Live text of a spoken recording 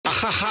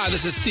Haha,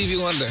 this is Stevie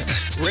Wonder.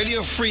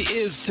 Radio Free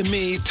is, to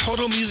me,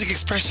 total music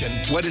expression.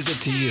 What is it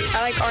to you?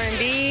 I like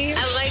R&B.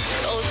 I like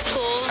old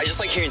school. I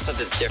just like hearing stuff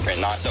that's different,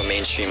 not so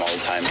mainstream all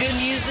the time. Good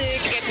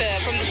music. Get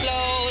from the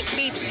flow,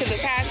 beats to the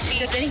fast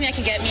beat. Just anything that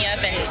can get me up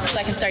and so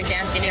I can start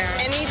dancing. Yeah.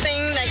 Anything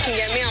that can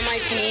get me on my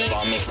feet.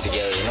 All mixed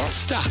together, you know?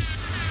 Stop.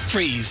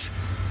 Freeze.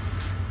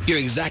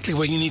 You're exactly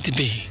where you need to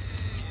be.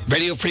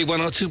 Radio Free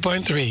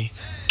 102.3,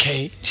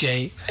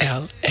 KJLH.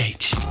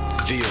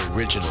 The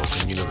original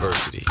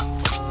Communiversity.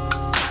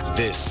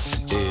 This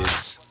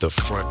is The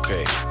Front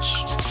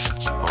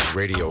Page on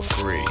Radio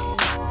Free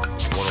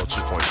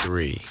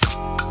 102.3,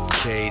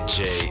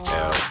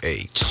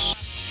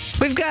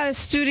 KJLH. We've got a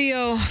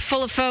studio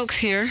full of folks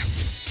here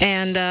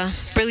and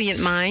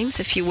brilliant minds,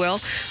 if you will.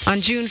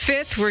 On June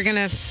 5th, we're going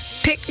to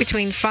pick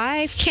between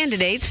 5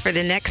 candidates for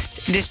the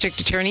next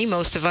district attorney.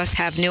 Most of us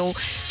have no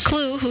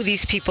clue who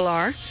these people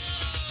are.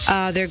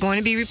 They're going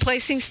to be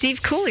replacing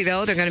Steve Cooley,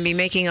 though. They're going to be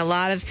making a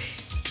lot of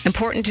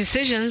important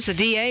decisions. The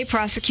DA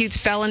prosecutes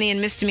felony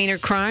and misdemeanor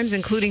crimes,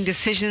 including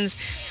decisions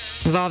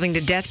involving the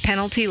death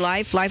penalty,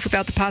 life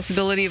without the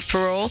possibility of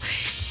parole,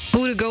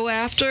 who to go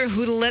after,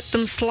 who to let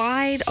them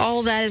slide.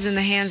 All that is in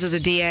the hands of the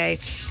DA.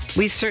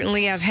 We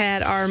certainly have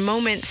had our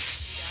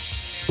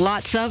moments,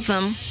 lots of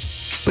them,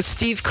 with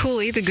Steve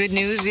Cooley. The good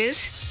news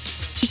is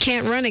he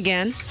can't run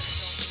again.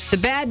 The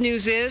bad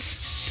news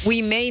is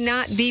we may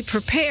not be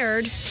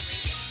prepared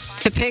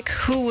to pick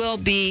who will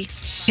be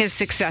his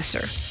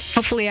successor.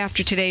 Hopefully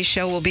after today's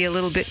show, we'll be a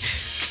little bit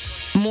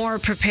more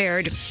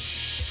prepared.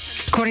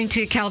 According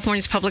to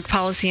California's Public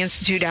Policy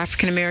Institute,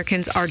 African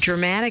Americans are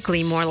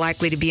dramatically more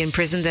likely to be in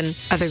prison than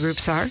other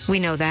groups are.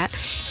 We know that.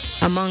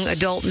 Among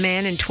adult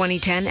men in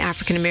 2010,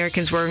 African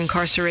Americans were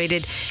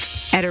incarcerated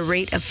at a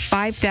rate of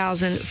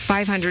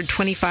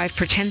 5,525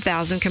 per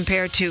 10,000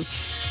 compared to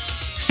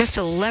just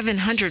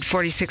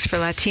 1,146 for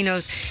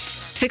Latinos,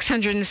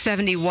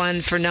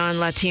 671 for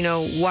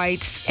non-Latino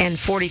whites, and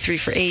 43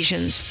 for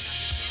Asians.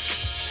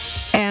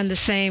 And the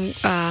same,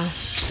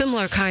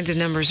 similar kinds of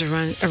numbers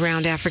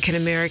around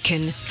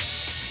African-American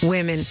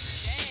women.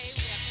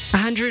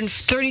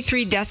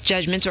 133 death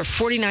judgments, or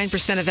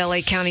 49% of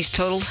LA County's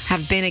total,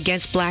 have been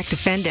against black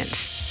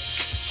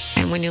defendants.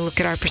 And when you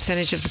look at our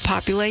percentage of the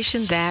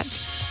population, that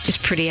is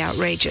pretty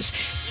outrageous.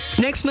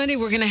 Next Monday,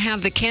 we're going to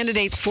have the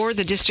candidates for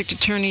the district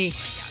attorney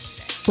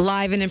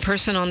live and in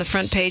person on the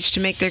front page to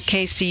make their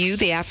case to you,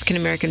 the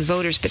African-American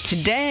voters. But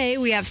today,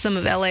 we have some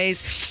of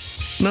LA's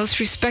most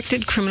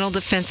respected criminal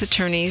defense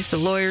attorneys. The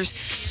lawyers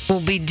will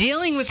be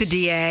dealing with the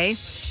DA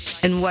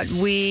and what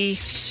we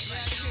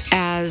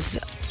as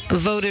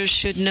voters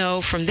should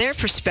know from their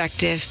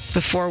perspective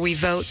before we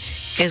vote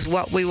is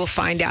what we will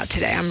find out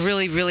today. I'm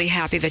really, really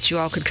happy that you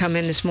all could come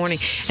in this morning.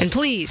 And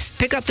please,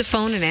 pick up the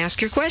phone and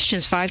ask your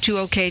questions.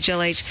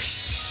 520-KJLH,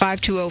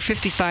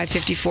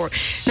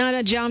 520-5554.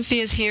 Nana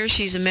Jomfi is here.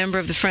 She's a member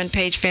of the Front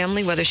Page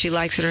family, whether she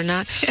likes it or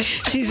not.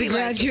 She's a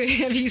graduate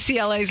of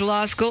UCLA's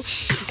law school.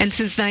 And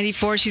since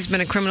 94, she's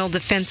been a criminal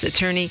defense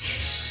attorney.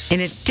 In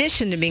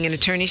addition to being an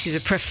attorney, she's a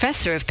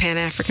professor of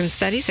Pan-African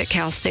Studies at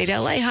Cal State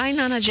LA. Hi,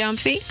 Nana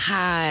Jomfi.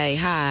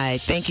 Hi.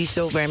 Thank you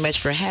so very much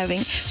for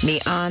having me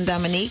on,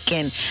 Dominique.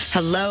 And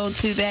hello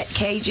to that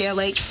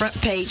KJLH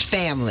Front Page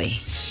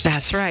family.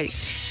 That's right.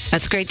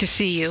 That's great to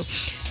see you.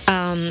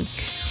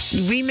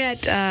 We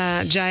met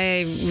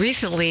Jai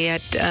recently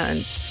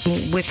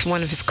with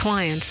one of his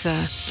clients,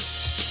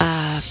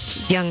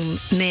 young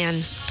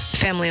man,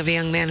 family of a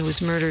young man who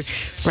was murdered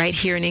right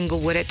here in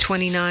Inglewood at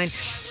 29.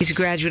 He's a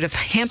graduate of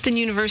Hampton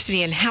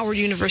University and Howard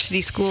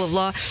University School of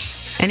Law,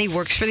 and he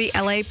works for the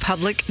LA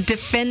Public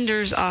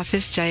Defender's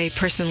Office. Jai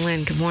Person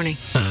Lin, good morning.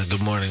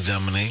 Good morning,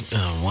 Dominique.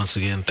 Once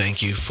again,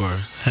 thank you for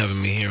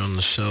having me here on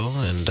the show,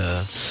 and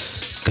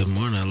good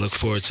morning. I look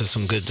forward to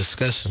some good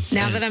discussion.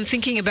 Now that I'm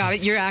thinking about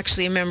it, you're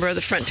actually a member of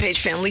the Front Page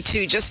family,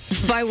 too, just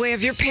by way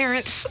of your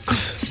parents.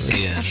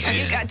 Yeah.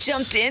 You got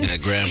jumped in. Yeah,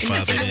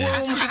 grandfather. In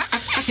the womb.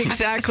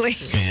 Exactly.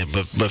 Yeah,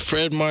 but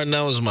Fred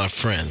Martinell was my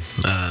friend,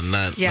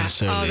 not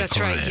necessarily that's a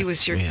client. right. He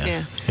was your,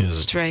 he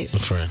was that's right. a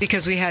friend.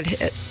 Because we had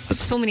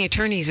so many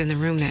attorneys in the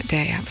room that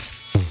day. I was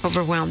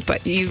overwhelmed.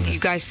 But you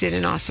guys did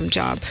an awesome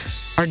job,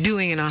 are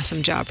doing an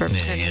awesome job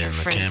representing your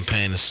friend. The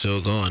campaign is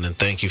still going, and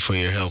thank you for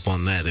your help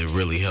on that. It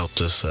really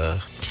helped us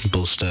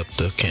boost up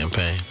the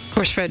campaign. Of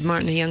course, Fred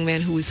Martin, the young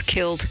man who was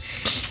killed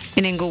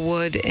in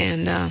Inglewood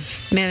and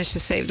managed to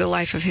save the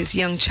life of his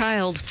young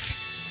child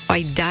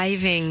by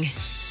diving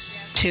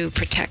to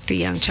protect the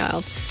young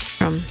child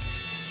from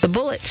the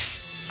bullets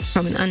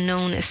from an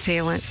unknown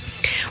assailant.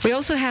 We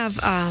also have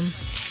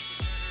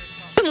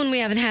someone we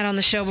haven't had on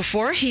the show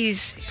before. He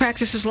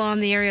practices law in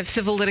the area of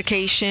civil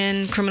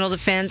litigation, criminal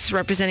defense,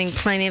 representing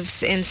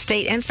plaintiffs in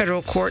state and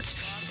federal courts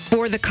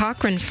for the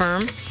Cochran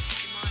firm.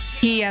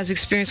 He has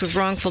experience with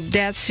wrongful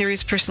death,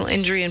 serious personal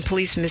injury, and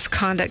police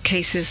misconduct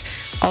cases,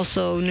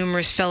 also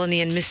numerous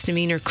felony and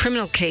misdemeanor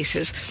criminal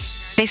cases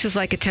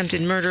like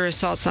attempted murder,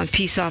 assaults on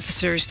peace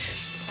officers,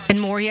 and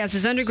more. He has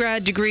his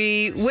undergrad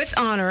degree with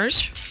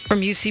honors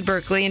from UC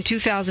Berkeley in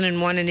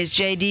 2001 and his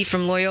JD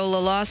from Loyola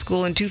Law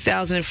School in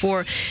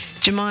 2004.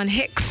 Jamon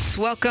Hicks,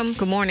 welcome.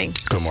 Good morning.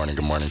 Good morning.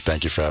 Good morning.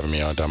 Thank you for having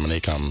me on,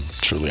 Dominique. I'm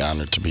truly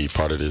honored to be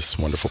part of this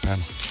wonderful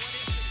panel.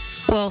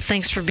 Well,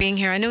 thanks for being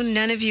here. I know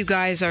none of you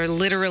guys are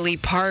literally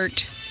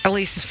part, at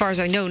least as far as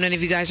I know, none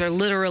of you guys are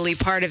literally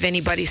part of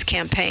anybody's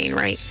campaign,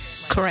 right?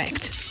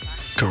 Correct.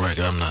 Correct.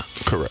 I'm not.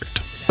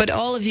 Correct. But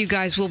all of you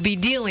guys will be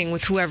dealing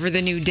with whoever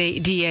the new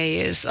DA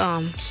is,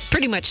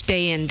 pretty much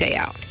day in, day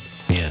out.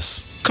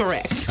 Yes.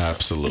 Correct.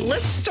 Absolutely.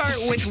 Let's start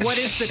with what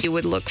is that you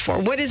would look for?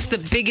 What is the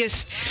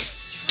biggest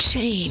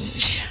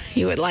change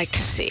you would like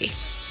to see?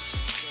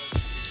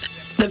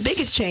 The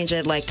biggest change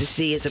I'd like to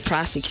see is a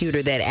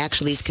prosecutor that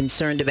actually is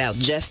concerned about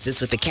justice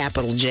with a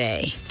capital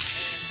J.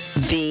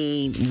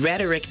 The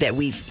rhetoric that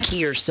we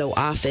hear so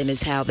often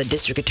is how the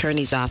district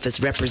attorney's office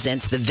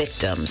represents the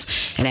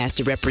victims and has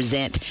to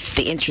represent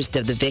the interest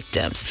of the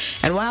victims.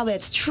 And while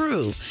that's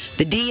true,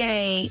 the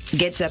DA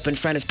gets up in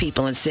front of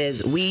people and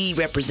says, we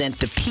represent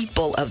the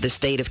people of the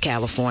state of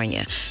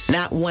California,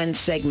 not one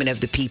segment of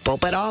the people,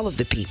 but all of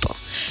the people.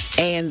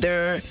 And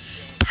their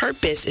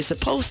purpose is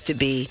supposed to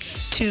be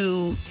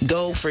to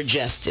go for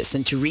justice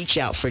and to reach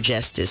out for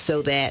justice,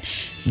 so that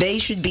they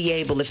should be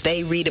able, if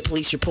they read a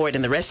police report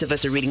and the rest of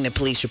us are reading the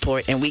police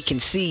report and we can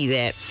see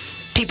that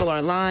people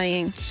are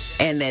lying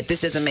and that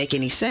this doesn't make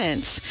any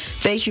sense,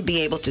 they should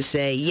be able to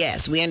say,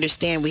 yes, we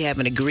understand we have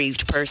an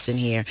aggrieved person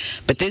here,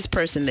 but this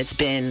person that's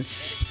been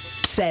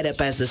set up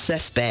as a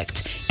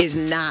suspect is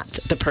not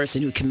the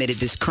person who committed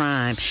this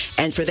crime.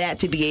 And for that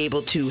to be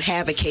able to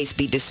have a case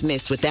be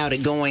dismissed without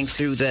it going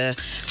through the,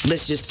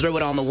 let's just throw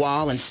it on the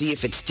wall and see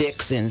if it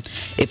sticks, and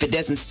if it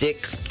doesn't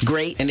stick,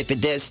 great, and if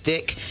it does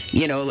stick,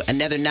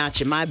 another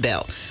notch in my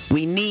belt.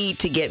 We need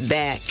to get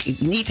back,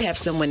 need to have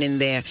someone in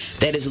there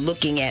that is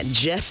looking at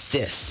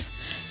justice,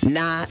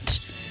 not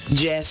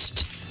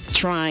just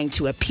trying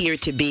to appear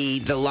to be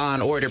the law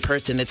and order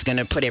person that's going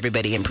to put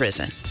everybody in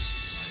prison.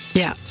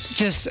 Yeah,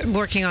 just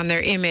working on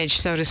their image,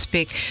 so to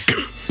speak.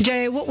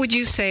 Jay, what would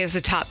you say is the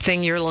top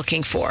thing you're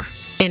looking for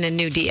in a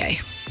new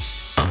DA?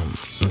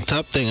 The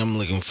top thing I'm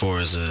looking for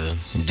is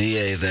a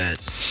DA that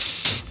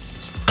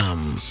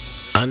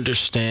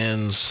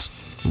understands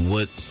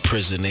what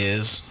prison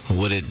is,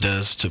 what it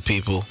does to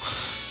people.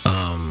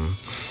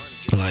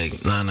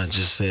 Like Nana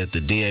just said,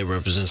 the DA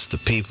represents the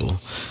people.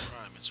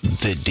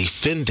 The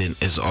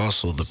defendant is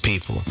also the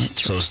people.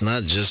 So it's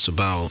not just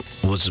about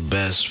what's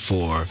best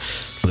for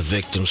the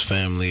victim's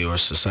family or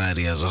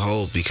society as a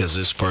whole, because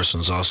this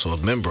person's also a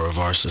member of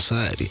our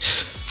society.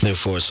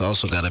 Therefore, it's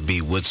also got to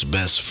be what's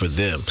best for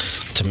them,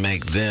 to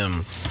make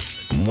them,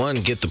 one,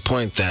 get the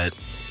point that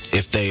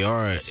if they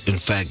are, in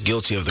fact,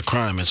 guilty of the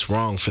crime, it's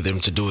wrong for them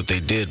to do what they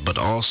did, but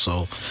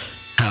also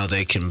how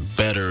they can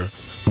better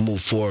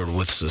move forward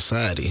with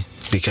society.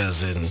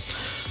 Because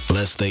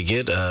unless they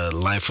get a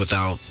life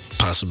without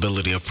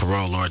possibility of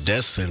parole or a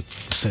death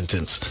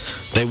sentence,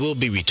 they will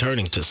be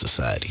returning to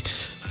society.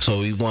 So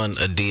we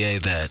want a DA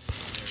that,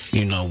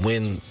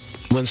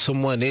 when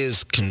someone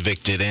is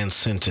convicted and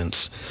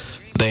sentenced,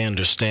 they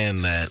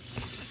understand that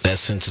that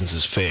sentence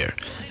is fair.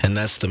 And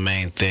that's the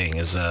main thing,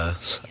 is a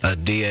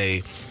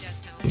DA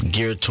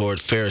geared toward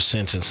fair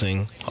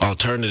sentencing,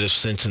 alternative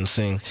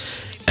sentencing.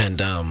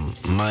 And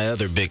my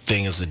other big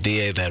thing is a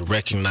DA that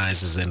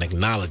recognizes and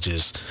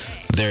acknowledges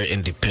their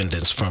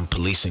independence from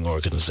policing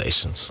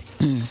organizations.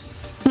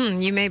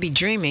 You may be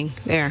dreaming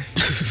there.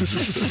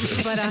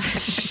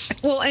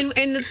 But,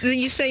 and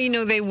you say,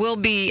 they will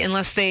be,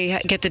 unless they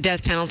get the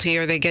death penalty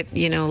or they get,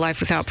 life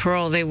without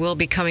parole, they will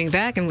be coming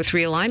back. And with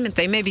realignment,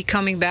 they may be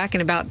coming back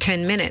in about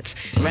 10 minutes.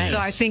 Right. So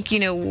I think,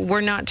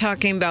 we're not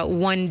talking about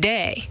one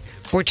day.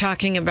 We're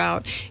talking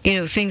about,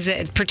 things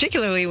that,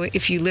 particularly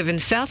if you live in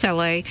South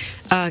LA,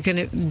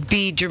 going to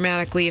be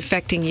dramatically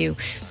affecting you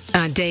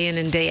day in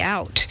and day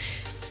out.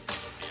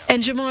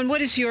 And Jamon,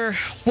 what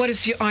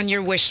is on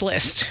your wish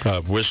list?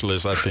 Wish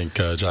list, I think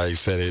Jai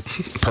said it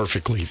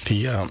perfectly.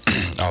 The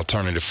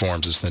alternative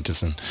forms of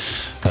sentencing,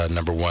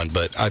 number one.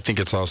 But I think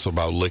it's also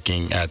about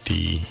looking at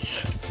the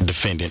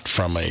defendant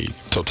from a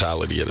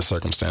totality of the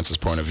circumstances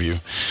point of view,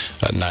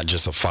 not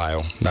just a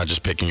file, not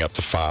just picking up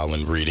the file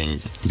and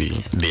reading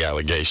the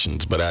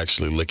allegations, but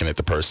actually looking at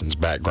the person's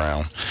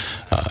background,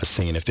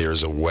 seeing if there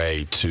is a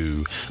way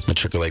to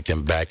matriculate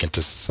them back into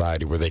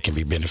society where they can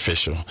be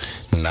beneficial,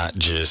 not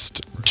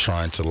just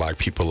trying to lock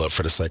people up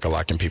for the sake of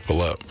locking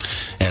people up.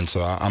 And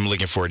so I'm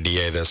looking for a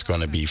DA that's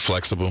going to be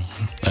flexible,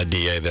 a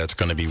DA that's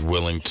going to be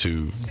willing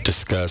to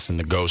discuss and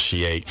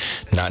negotiate,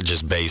 not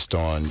just based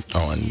on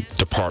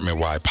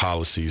department-wide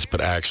policies,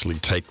 but actually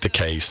take the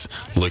case,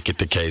 look at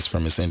the case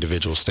from its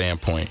individual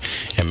standpoint,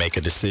 and make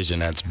a decision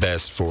that's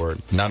best for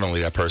not only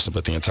that person,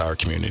 but the entire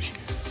community.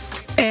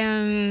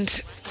 And,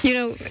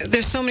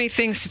 there's so many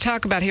things to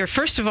talk about here.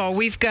 First of all,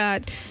 we've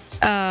got,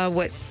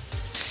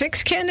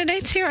 6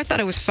 candidates here? I thought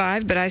it was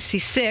 5, but I see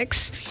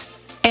 6.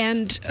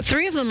 And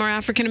 3 of them are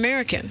African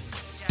American.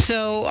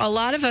 So a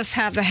lot of us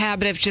have the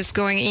habit of just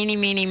going, eeny,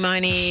 meeny,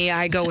 miny,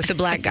 I go with the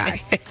black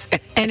guy.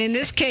 And in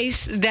this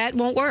case, that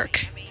won't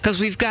work because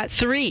we've got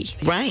 3.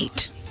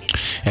 Right.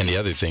 And the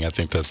other thing I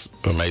think that's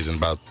amazing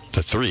about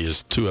the three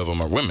is two of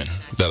them are women.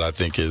 That I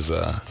think is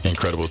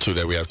incredible too.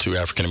 That we have two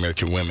African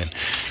American women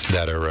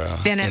that are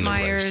Bennett in the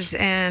Myers race.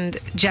 and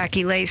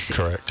Jackie Lacey.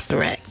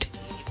 Correct.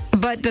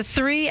 But the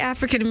three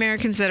African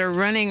Americans that are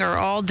running are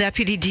all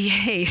deputy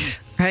DAs,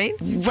 right?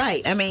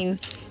 Right. I mean,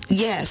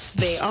 yes,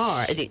 they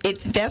are.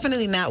 It's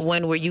definitely not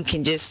one where you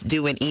can just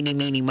do an eeny,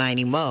 meeny,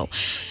 miny, mo.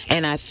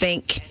 And I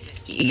think,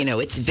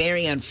 it's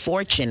very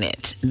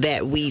unfortunate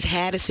that we've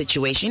had a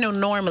situation.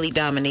 Normally,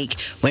 Dominique,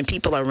 when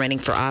people are running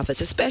for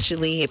office,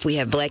 especially if we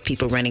have black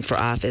people running for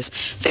office,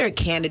 there are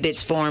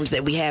candidates forums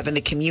that we have in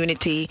the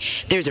community.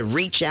 There's a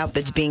reach out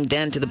that's being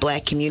done to the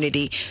black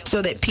community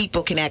so that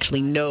people can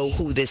actually know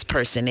who this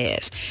person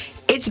is.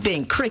 It's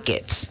been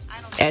crickets,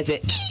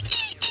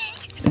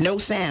 no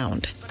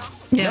sound.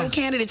 Yeah. No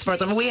candidates for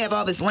it. I mean, we have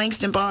all this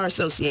Langston Bar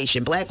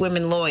Association, Black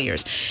Women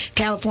Lawyers,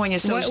 California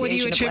Association What do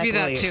you attribute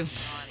of Black that Lawyers.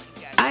 to?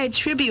 I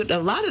attribute a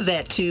lot of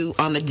that to,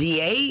 on the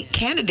DA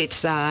candidate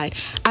side,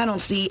 I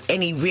don't see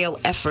any real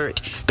effort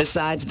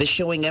besides the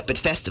showing up at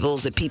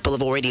festivals that people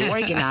have already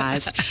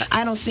organized.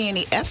 I don't see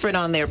any effort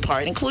on their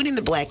part, including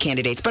the black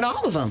candidates, but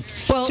all of them,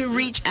 to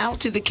reach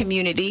out to the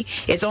community.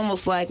 It's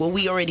almost like, well,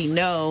 we already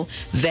know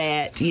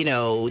that,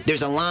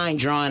 there's a line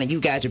drawn and you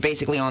guys are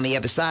basically on the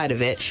other side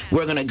of it.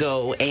 We're going to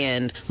go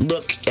and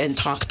look and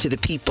talk to the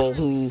people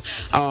who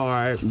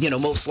are,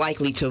 most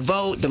likely to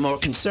vote, the more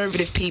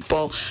conservative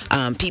people,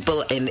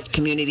 people in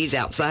communities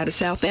outside of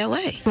South LA.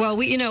 Well,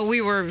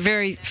 we were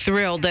very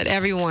thrilled that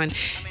everyone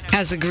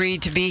has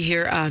agreed to be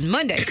here on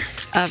Monday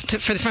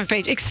for the front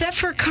page, except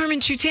for Carmen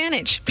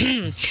Chutanich.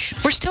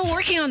 We're still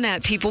working on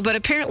that, people, but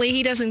apparently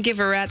he doesn't give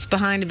a rat's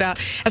behind about,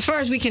 as far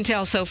as we can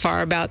tell so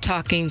far, about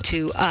talking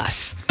to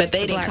us. But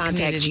they didn't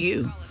contact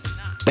you.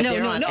 But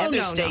they're on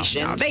other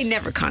stations. No, they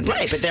never contact.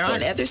 Right, but they're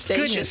on other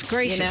stations. Goodness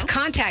gracious,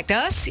 contact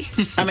us.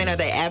 I mean, are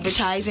they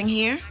advertising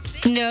here?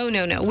 No.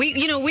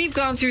 We've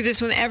gone through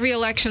this with every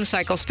election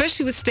cycle,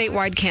 especially with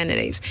statewide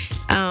candidates.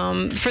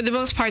 For the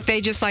most part, they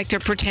just like to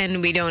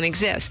pretend we don't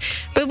exist.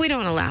 But we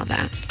don't allow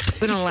that.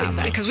 We don't allow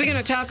that because we're going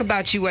to talk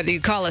about you whether you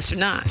call us or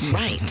not.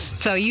 Right.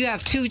 So you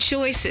have two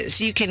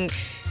choices. You can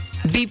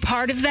be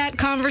part of that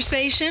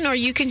conversation, or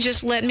you can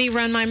just let me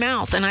run my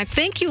mouth. And I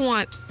think you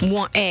want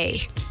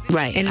A.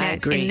 Right. I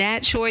agree. In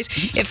that choice,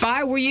 if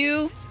I were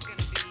you,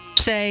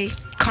 say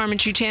Carmen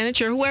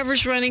Chutanich or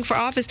whoever's running for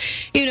office,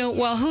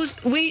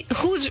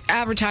 who's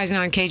advertising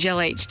on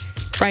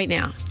KJLH right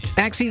now?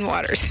 Maxine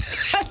Waters.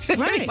 That's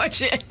pretty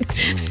much it.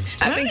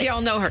 I think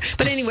y'all know her.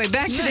 But anyway,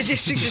 back to the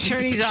district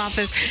attorney's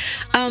office.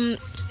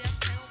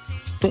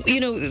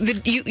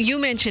 You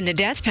mentioned the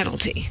death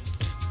penalty,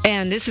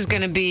 and this is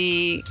going to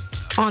be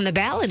on the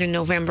ballot in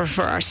November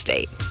for our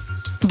state.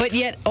 But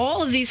yet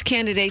all of these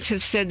candidates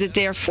have said that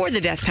they are for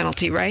the death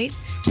penalty, right?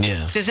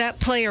 Yeah. Does that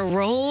play a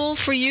role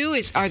for you?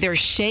 Are there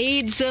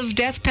shades of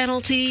death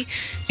penalty?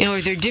 Are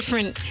there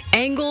different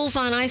angles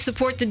on I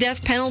support the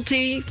death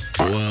penalty?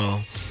 Well,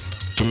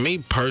 for me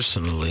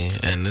personally,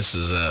 and this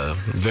is a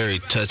very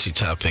touchy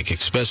topic,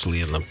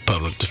 especially in the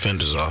public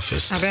defender's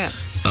office. I bet.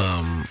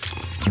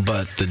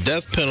 But the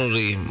death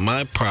penalty,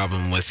 my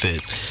problem with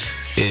it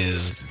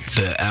is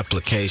the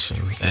application.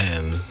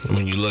 And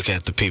when you look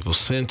at the people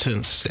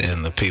sentenced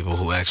and the people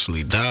who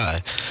actually die,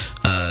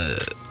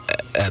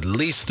 at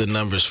least the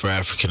numbers for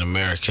African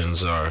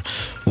Americans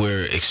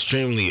we're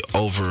extremely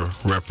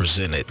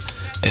overrepresented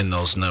in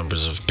those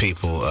numbers of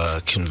people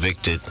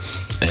convicted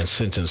and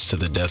sentenced to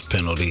the death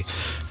penalty,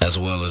 as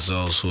well as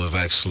those who have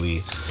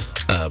actually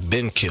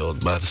been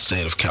killed by the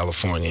state of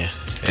California.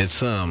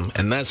 It's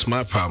and that's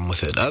my problem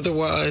with it.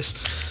 Otherwise,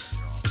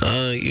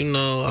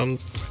 I'm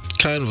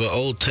kind of an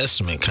Old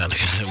Testament kind of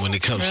guy when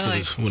it comes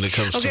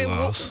to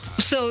laws.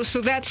 So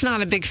that's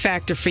not a big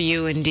factor for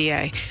you in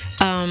DA.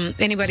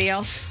 Anybody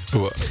else?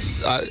 Well,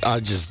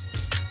 I just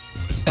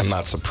am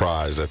not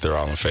surprised that they're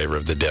all in favor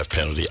of the death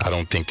penalty. I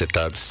don't think that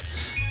that's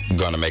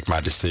going to make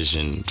my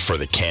decision for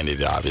the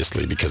candidate,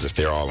 obviously, because if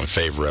they're all in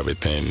favor of it,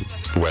 then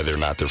whether or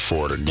not they're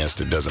for it or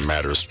against it doesn't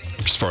matter as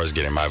far as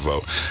getting my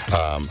vote.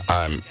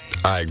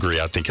 I agree.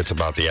 I think it's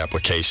about the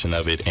application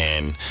of it,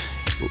 and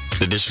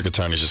the district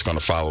attorney is just going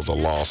to follow the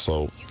law.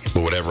 So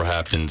whatever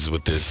happens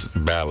with this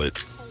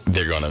ballot,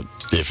 they're going to,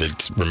 if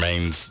it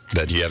remains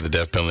that you have the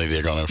death penalty,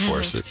 they're going to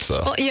enforce it. So.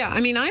 Well, yeah, I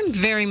mean, I'm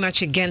very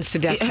much against the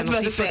death penalty. I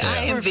was about to say,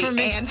 I am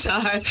the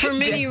anti for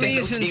many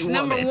reasons.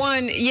 Number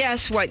one,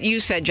 yes, what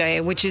you said,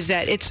 Jaya, which is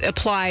that it's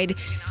applied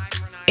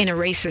in a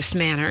racist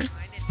manner.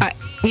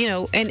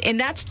 And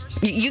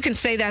that's, you can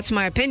say that's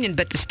my opinion,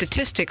 but the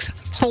statistics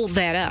hold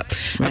that up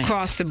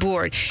across the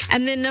board.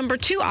 And then number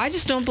two, I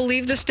just don't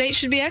believe the state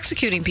should be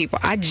executing people.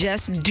 I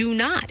just do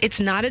not. It's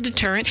not a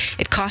deterrent.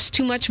 It costs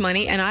too much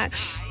money, and I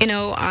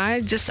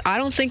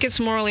don't think it's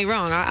morally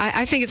wrong.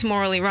 I think it's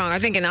morally wrong. I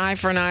think an eye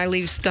for an eye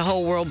leaves the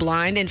whole world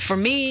blind. And for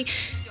me,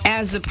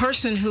 as a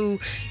person who,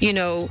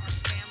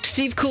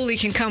 Steve Cooley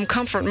can come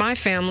comfort my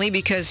family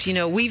because,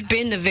 we've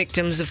been the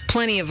victims of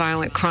plenty of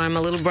violent crime.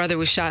 My little brother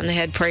was shot in the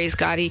head. Praise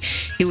God, he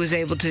was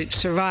able to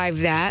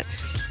survive that.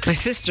 My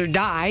sister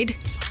died,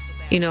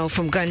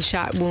 from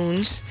gunshot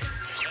wounds.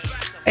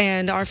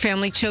 And our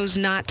family chose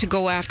not to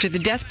go after the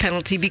death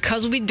penalty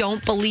because we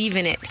don't believe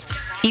in it,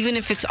 even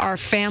if it's our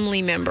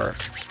family member.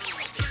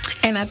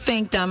 And I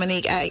think,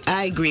 Dominique,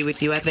 I agree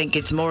with you. I think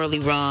it's morally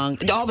wrong,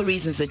 all the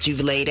reasons that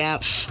you've laid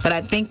out. But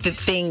I think the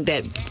thing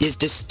that is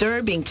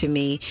disturbing to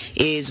me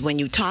is when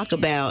you talk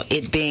about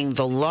it being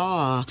the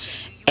law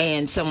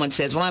and someone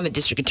says, well, I'm a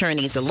district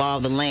attorney, it's the law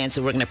of the land,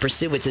 so we're going to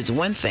pursue it. It's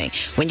one thing.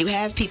 When you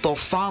have people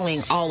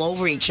falling all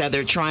over each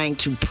other trying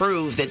to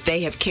prove that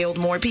they have killed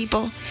more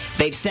people,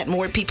 they've sent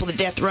more people to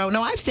death row.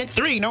 No, I've sent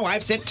 3. No,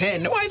 I've sent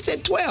 10. No, I've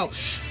sent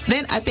 12.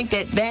 Then I think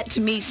that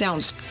to me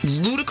sounds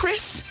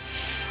ludicrous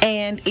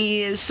and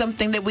is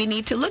something that we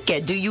need to look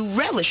at. Do you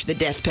relish the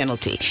death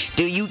penalty?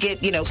 Do you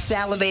get,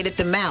 salivate at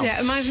the mouth? Yeah,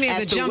 it reminds me of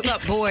the Jump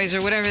Up Boys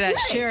or whatever that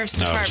sheriff's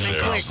department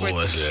clique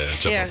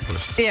with.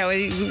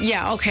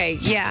 Okay.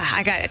 Yeah,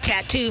 I got a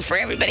tattoo for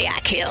everybody I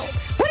kill.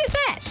 What is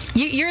that?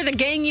 You're the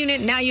gang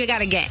unit, now you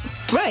got a gang.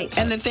 Right.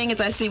 And the thing is,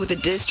 I see with the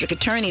district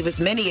attorney, with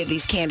many of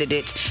these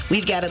candidates,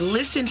 we've got to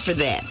listen for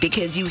that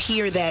because you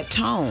hear that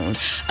tone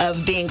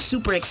of being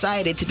super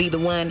excited to be the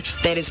one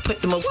that has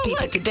put the most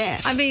people to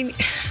death. I mean,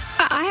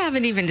 I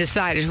haven't even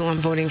decided who I'm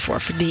voting for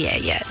DA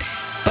yet.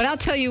 But I'll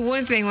tell you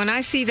one thing. When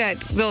I see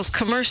those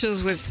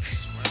commercials with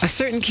a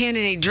certain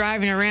candidate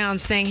driving around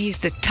saying he's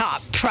the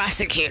top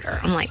prosecutor,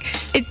 I'm like,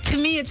 to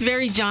me, it's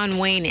very John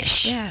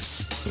Wayne-ish.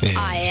 Yes. Yeah.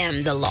 I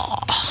am the law.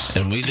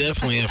 And we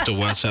definitely have to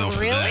watch out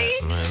for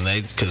that,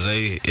 man.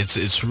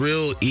 It's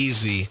real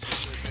easy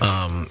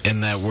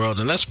in that world,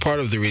 and that's part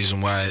of the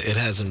reason why it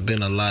hasn't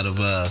been a lot of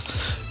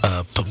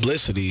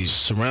publicity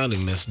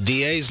surrounding this.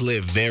 DAs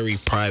live very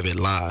private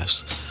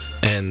lives,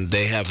 and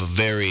they have a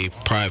very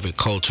private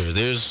culture.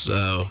 There's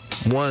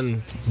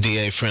one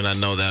DA friend I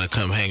know that'll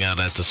come hang out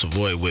at the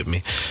Savoy with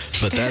me,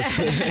 but that's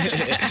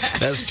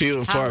that's few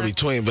and far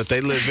between. But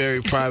they live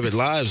very private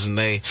lives, and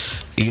they,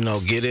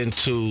 get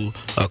into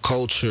a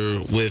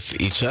culture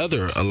with each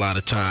other a lot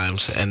of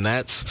times, and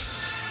that's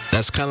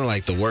kind of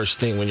like the worst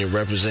thing when you're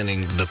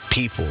representing the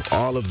people,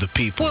 all of the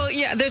people. Well,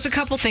 yeah, there's a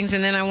couple things,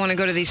 and then I want to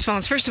go to these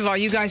phones. First of all,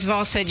 you guys have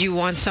all said you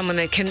want someone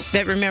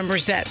that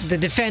remembers that the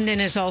defendant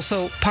is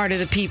also part of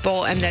the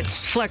people and that's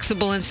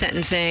flexible in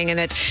sentencing and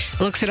that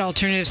looks at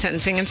alternative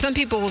sentencing. And some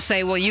people will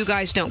say, well, you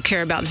guys don't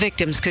care about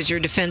victims because you're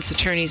defense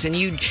attorneys and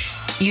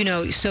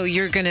so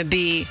you're going to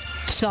be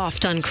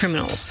soft on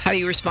criminals. How do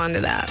you respond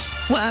to that?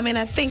 Well, I mean,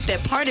 I think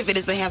that part of it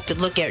is they have to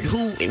look at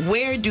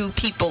where do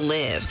people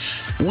live.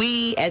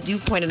 We, as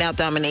you've pointed out,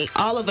 Dominique,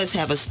 all of us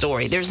have a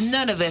story. There's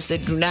none of us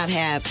that do not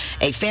have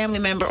a family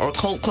member or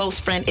close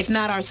friend, if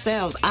not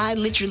ourselves. I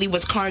literally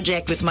was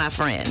carjacked with my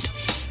friend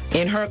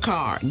in her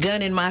car,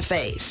 gun in my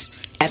face,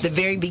 at the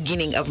very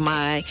beginning of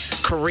my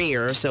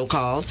career,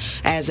 so-called,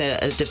 as a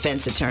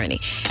defense attorney.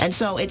 And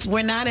so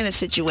we're not in a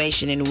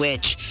situation in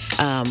which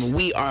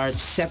we are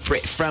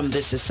separate from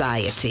the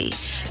society.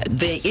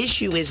 The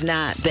issue is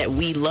not that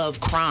we love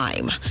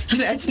crime.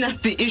 That's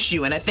not the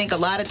issue. And I think a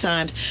lot of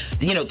times,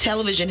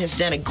 television has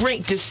done a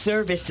great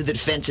disservice to the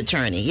defense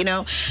attorney,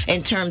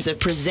 in terms of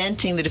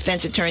presenting the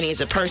defense attorney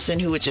as a person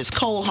who is just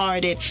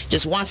cold-hearted,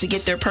 just wants to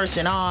get their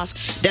person off,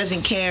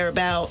 doesn't care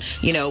about,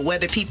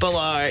 whether people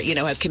are,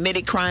 have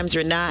committed crimes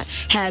or not,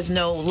 has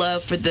no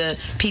love for the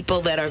people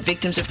that are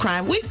victims of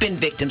crime. We've been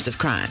victims of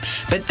crime.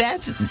 But that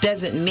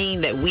doesn't mean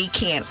that we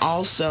can't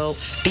also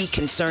be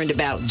concerned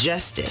about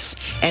justice.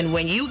 And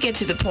when you get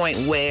to the point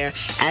where,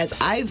 as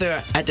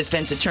either a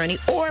defense attorney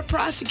or a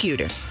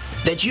prosecutor,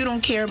 that you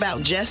don't care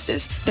about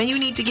justice, then you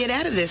need to get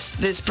out of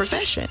this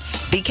profession,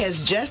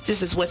 because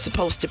justice is what's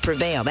supposed to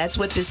prevail. That's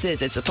what this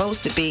is. It's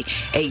supposed to be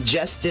a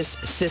justice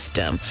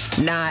system,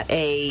 not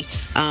a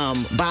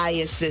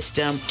bias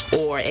system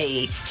or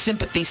a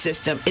sympathy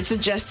system. It's a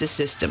justice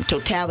system,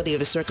 totality of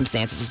the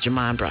circumstances, as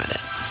Jamon brought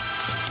up.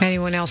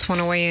 Anyone else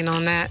want to weigh in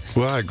on that?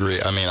 Well, I agree.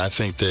 I mean, I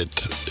think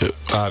that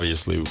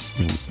obviously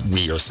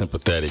we are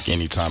sympathetic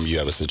anytime you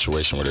have a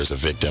situation where there's a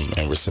victim,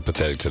 and we're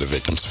sympathetic to the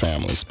victims'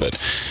 families. But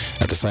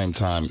at the same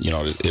time,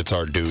 it's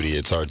our duty,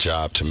 it's our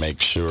job to make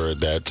sure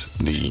that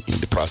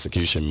the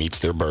prosecution meets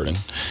their burden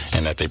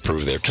and that they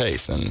prove their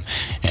case.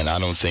 And I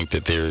don't think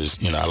that there's,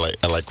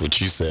 I like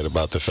what you said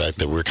about the fact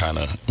that we're kind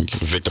of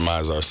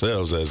victimize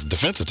ourselves as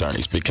defense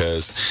attorneys,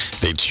 because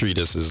they treat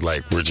us as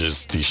like we're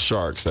just these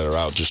sharks that are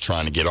out just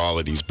trying to get all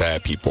of these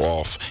bad people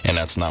off, and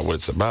that's not what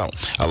it's about.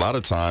 A lot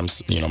of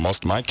times,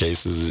 most of my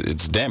cases,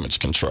 it's damage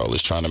control.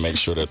 It's trying to make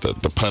sure that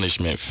the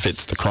punishment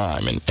fits the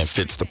crime and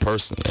fits the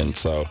person. And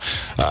so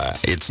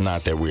it's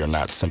not that we are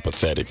not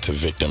sympathetic to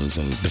victims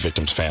and the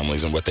victims'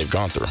 families and what they've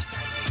gone through.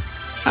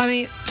 I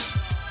mean,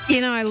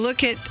 I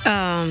look at,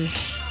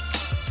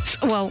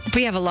 well,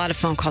 we have a lot of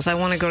phone calls. I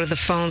want to go to the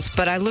phones,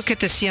 but I look at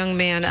this young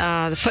man,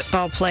 the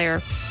football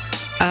player,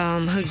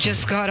 who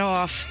just got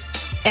off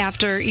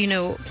after,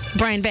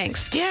 Brian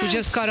Banks, yes, who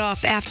just got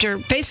off after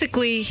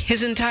basically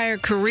his entire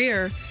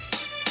career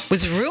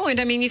was ruined.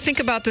 I mean, you think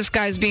about this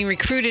guy's being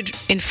recruited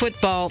in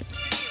football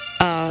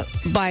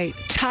by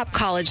top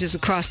colleges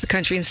across the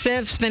country. Instead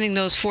of spending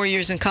those 4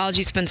 years in college,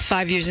 he spends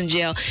 5 years in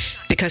jail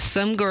because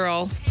some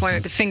girl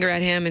pointed the finger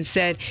at him and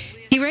said,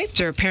 he raped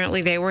her.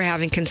 Apparently, they were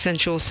having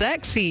consensual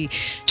sex. She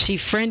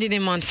friended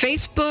him on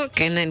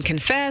Facebook and then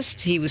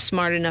confessed. He was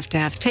smart enough to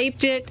have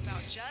taped it.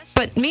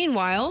 But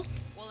meanwhile,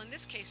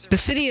 the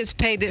city has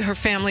paid her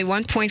family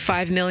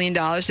 $1.5 million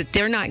that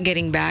they're not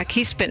getting back.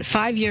 He spent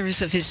 5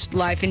 years of his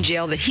life in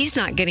jail that he's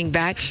not getting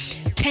back.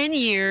 10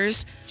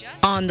 years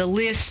on the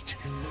list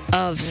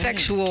of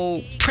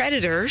sexual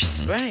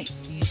predators. Right.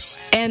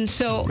 And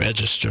so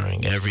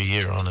registering every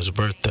year on his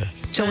birthday.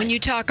 So when you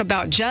talk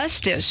about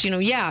justice,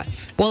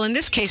 well, in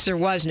this case, there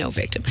was no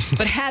victim.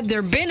 But had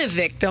there been a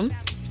victim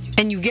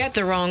and you get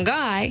the wrong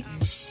guy,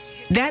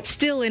 that's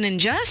still an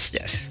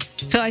injustice.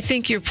 So I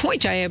think your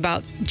point, Jay,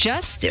 about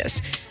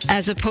justice,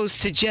 as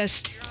opposed to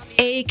just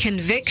a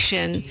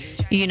conviction,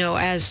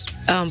 as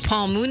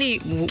Paul Mooney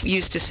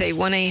used to say,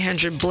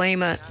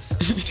 1-800-BLAME-A.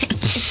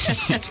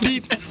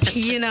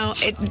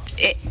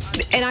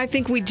 And I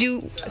think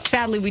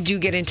sadly, we do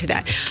get into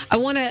that. I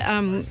want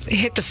to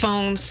hit the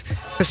phones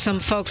because some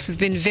folks have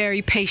been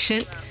very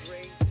patient.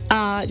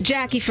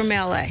 Jackie from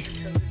LA.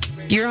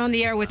 You're on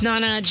the air with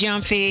Nana,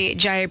 Gianfi,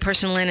 Jaya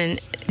Person Lynn, and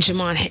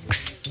Jamon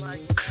Hicks.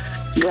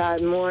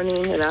 Good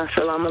morning and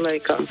assalamu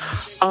alaikum.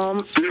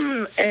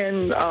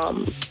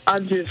 I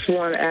just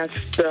want to ask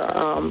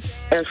the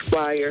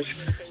Esquires.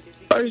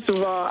 First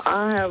of all,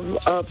 I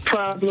have a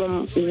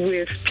problem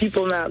with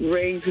people not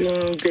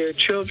raising their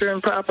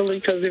children properly,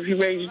 because if you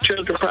raise your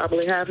children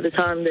properly, half of the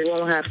time they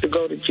won't have to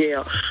go to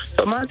jail.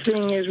 So my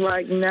thing is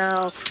right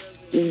now,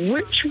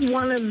 which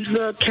one of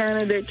the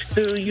candidates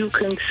do you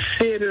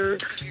consider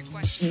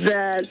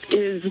that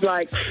is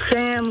like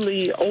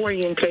family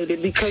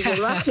orientated? Because a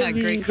lot of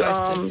these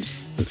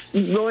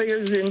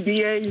lawyers and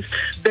DAs,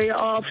 they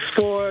opt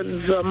for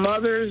the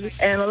mothers,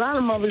 and a lot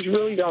of mothers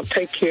really don't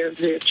take care of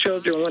their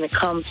children when it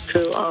comes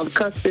to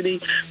custody.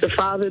 The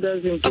father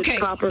doesn't get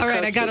proper custody. All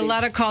right, I got a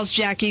lot of calls,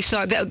 Jackie.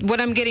 So what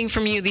I'm getting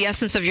from you, the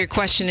essence of your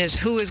question is,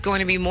 who is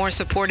going to be more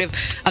supportive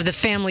of the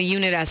family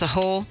unit as a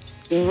whole?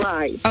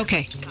 Right.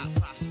 Okay.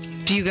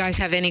 Do you guys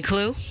have any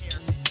clue?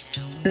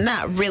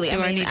 Not really.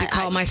 Do I need to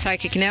call my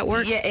psychic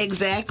network? Yeah,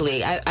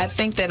 exactly. I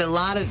think that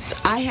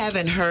I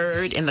haven't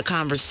heard in the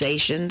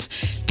conversations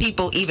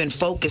people even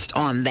focused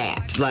on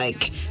that.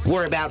 Like,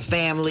 we're about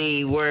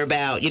family, we're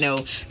about,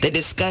 the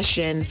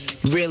discussion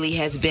really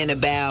has been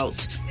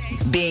about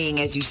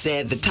being, as you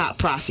said, the top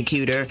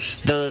prosecutor,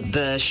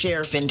 the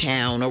sheriff in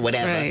town or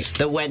whatever. Right.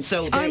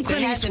 I'm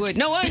Clint Eastwood.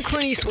 No, I'm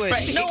Clint Eastwood.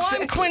 Right, no,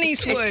 I'm Clint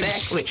Eastwood.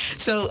 Exactly.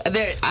 So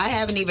I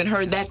haven't even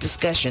heard that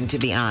discussion, to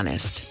be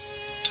honest.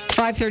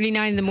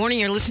 5:39 in the morning,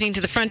 you're listening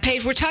to The Front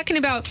Page. We're talking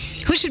about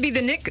who should be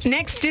the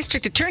next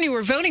district attorney.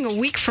 We're voting a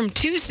week from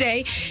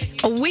Tuesday.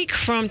 A week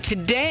from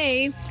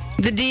today,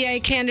 the DA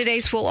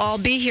candidates will all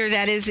be here.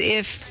 That is,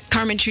 if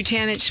Carmen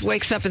Trutanich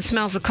wakes up and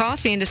smells the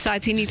coffee and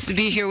decides he needs to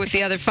be here with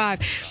the other five.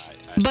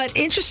 But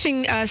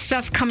interesting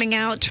stuff coming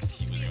out.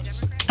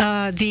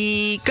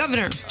 The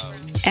governor,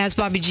 as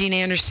Bobby Jean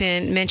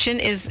Anderson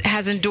mentioned,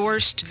 has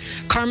endorsed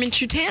Carmen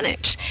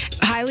Trutanich.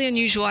 Highly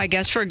unusual, I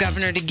guess, for a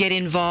governor to get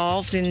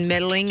involved in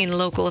meddling in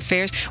local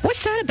affairs.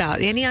 What's that about?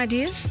 Any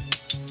ideas?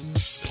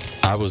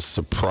 I was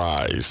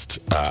surprised.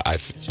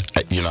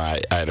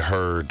 I'd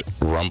heard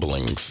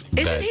rumblings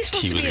that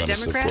he was going to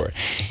support.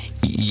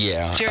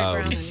 Yeah.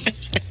 Jared Brown.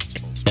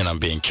 And I'm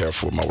being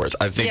careful with my words.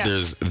 I think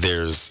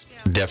there's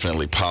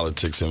definitely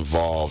politics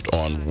involved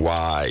on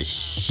why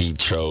he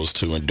chose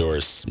to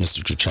endorse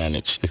Mr.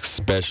 Trutanich,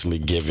 especially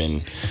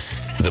given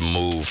the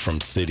move from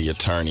city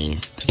attorney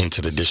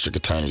into the district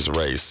attorney's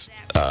race.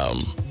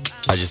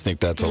 I just think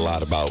that's a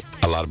lot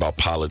about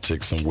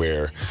politics and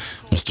where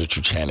Mr.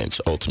 Trutanich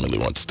ultimately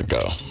wants to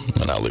go,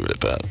 and I'll leave it at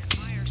that.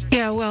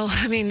 Yeah, well,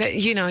 I mean,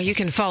 you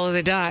can follow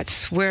the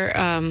dots.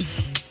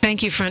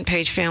 Thank you, Front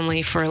Page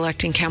family, for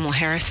electing Kamala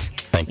Harris.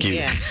 Thank you.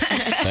 Yeah.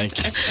 Thank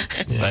you.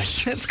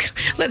 Thank you.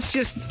 Let's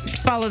just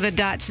follow the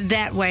dots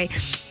that way.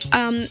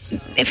 From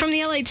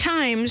the LA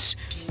Times,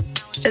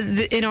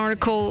 an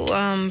article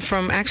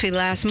from actually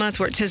last month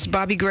where it says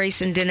Bobby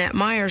Grace and Danette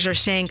Myers are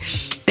saying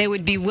they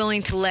would be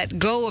willing to let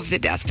go of the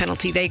death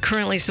penalty. They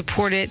currently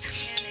support it,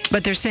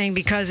 but they're saying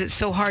because it's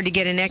so hard to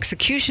get an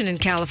execution in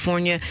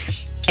California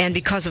and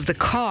because of the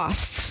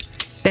costs,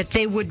 that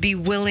they would be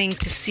willing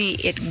to see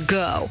it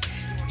go.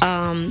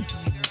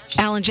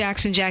 Alan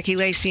Jackson, Jackie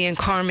Lacey, and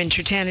Carmen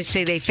Trutanich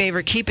say they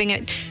favor keeping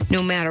it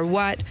no matter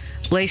what.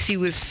 Lacey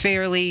was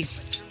fairly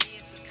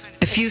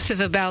effusive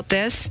about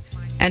this,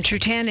 and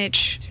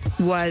Trutanich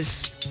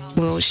was,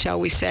 well, shall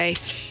we say,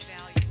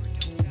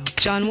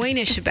 John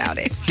Wayne-ish about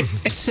it.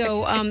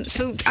 So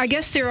I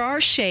guess there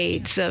are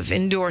shades of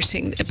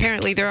endorsing.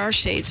 Apparently, there are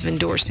shades of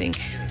endorsing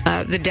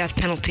the death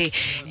penalty,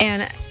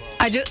 and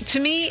to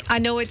me, I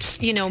know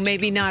it's,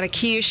 maybe not a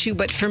key issue,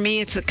 but for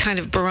me, it's a kind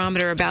of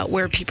barometer about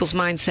where people's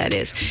mindset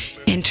is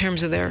in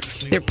terms of their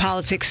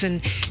politics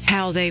and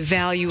how they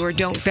value or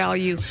don't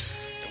value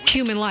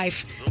human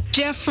life.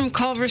 Jeff from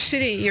Culver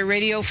City, you're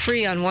Radio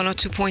Free on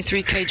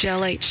 102.3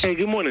 KJLH. Hey,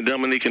 good morning,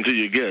 Dominique, and to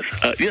your guests.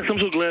 Yes, I'm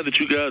so glad that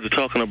you guys are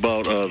talking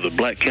about the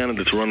black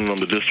candidates running on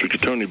the district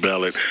attorney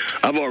ballot.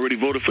 I've already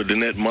voted for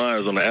Danette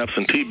Myers on the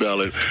absentee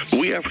ballot, but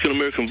we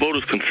African-American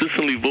voters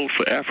consistently vote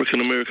for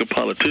African-American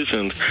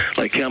politicians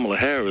like Kamala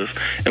Harris,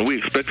 and we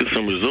expected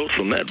some results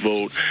from that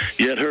vote,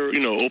 yet her,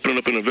 opening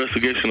up an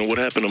investigation on what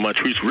happened to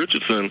Mitrice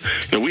Richardson,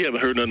 we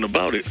haven't heard nothing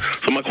about it.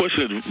 So my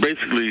question is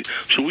basically,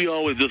 should we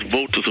always just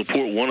vote to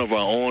support one of our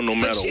own no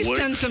matter what? She's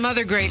done some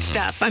other great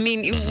stuff. I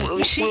mean,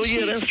 that's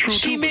true.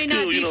 She may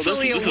not be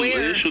fully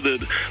aware. This is an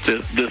issue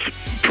that's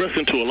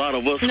pressing to a lot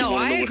of us. No,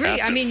 I agree.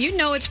 I mean,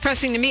 it's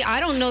pressing to me. I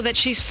don't know that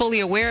she's fully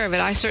aware of it.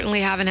 I certainly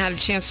haven't had a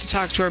chance to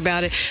talk to her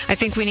about it. I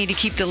think we need to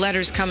keep the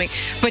letters coming.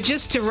 But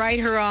just to write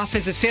her off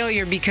as a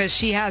failure because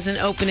she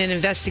hasn't opened an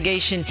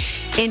investigation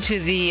into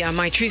the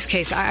Mitrice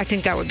case, I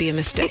think that would be a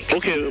mistake.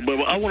 Okay, but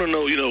I want to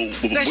know,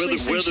 especially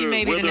since she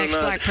may be the next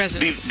black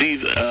president.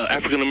 These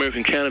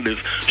African-American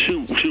candidates,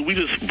 should we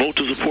just vote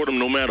to support them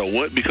no matter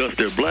what because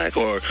they're black,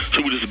 or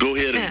should we just go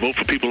ahead and vote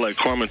for people like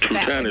Carmen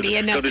Trutanis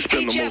because they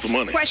spend the most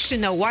money?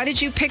 Question though, why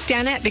did you pick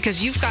Danette?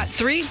 Because you've got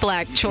 3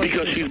 black choices.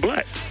 Because she's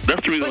black.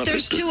 That's the reason. But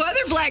there's 2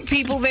 other black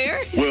people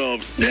there. Well,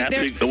 I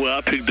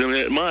picked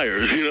Danette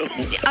Myers.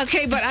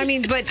 Okay, but I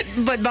mean, but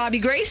Bobby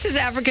Grace is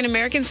African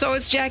American, so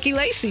is Jackie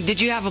Lacey.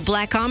 Did you have a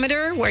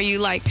blackometer where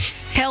you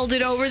held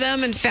it over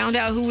them and found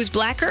out who was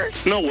blacker?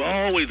 No,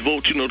 I always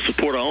vote, to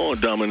support our own,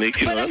 Dominique.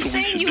 But I'm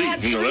saying you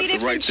had 3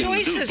 different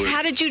choices.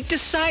 How did you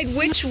decide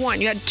which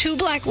one? You had 2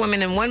 black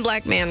women and 1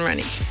 black man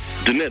running.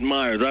 Danette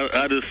Myers.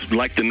 I just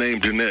like the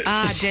name Danette.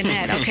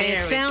 Danette. Okay, it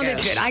sounded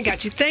good. I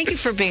got you. Thank you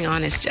for being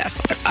honest,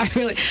 Jeff.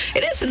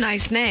 It is a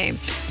nice name.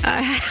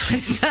 I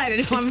haven't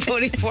decided who I'm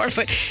voting for,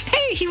 but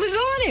hey, he was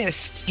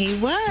honest. He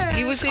was.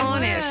 He was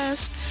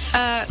honest.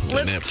 And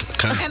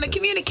the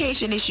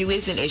communication issue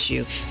is an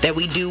issue that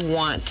we do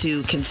want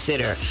to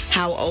consider.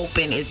 How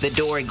open is the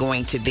door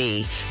going to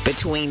be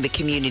between the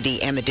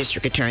community and the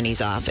district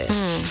attorney's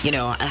office?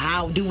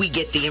 How do we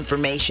get the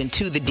information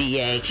to the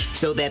DA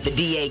so that the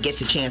DA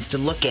gets a chance to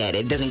look at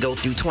it? It doesn't go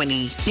through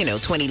 20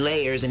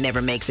 layers and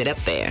never makes it up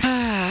there.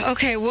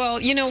 Okay, well,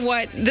 you know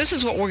what? This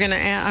is what I'm going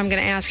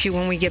to ask you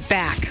when we get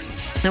back.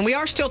 And we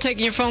are still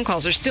taking your phone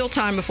calls. There's still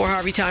time before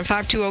Harvey time.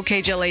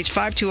 520-KJLH,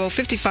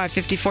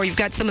 520-5554. You've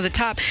got some of the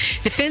top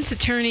defense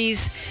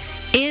attorneys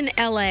in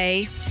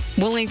L.A.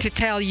 willing to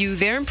tell you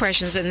their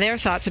impressions and their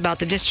thoughts about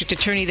the district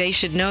attorney. They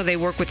should know they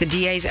work with the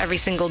DAs every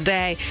single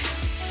day.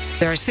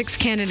 There are 6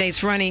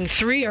 candidates running.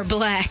 3 are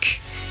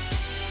black.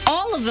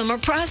 All of them are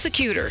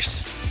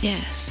prosecutors.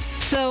 Yes.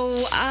 So,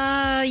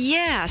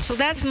 so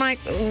that's my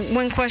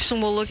one question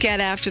we'll look at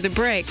after the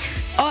break.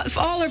 If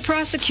all are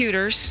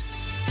prosecutors,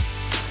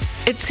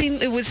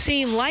 it would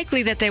seem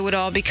likely that they would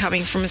all be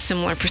coming from a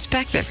similar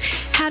perspective.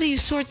 How do you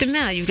sort them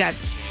out? You've got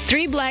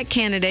 3 black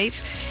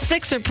candidates,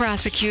 6 are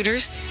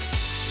prosecutors.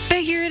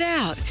 Figure it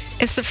out.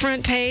 It's the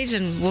front page,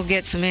 and we'll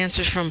get some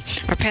answers from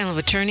our panel of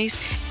attorneys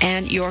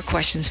and your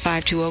questions.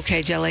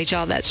 520-KJLH,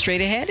 all that straight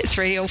ahead. It's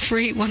Radio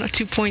Free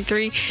 102.3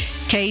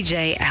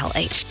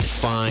 KJLH.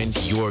 Find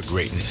your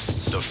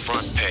greatness. The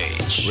front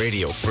page.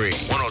 Radio Free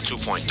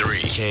 102.3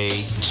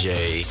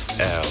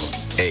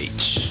 KJLH.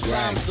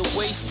 Rhymes are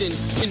wasting,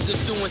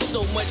 niggas doing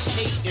so much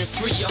hate, and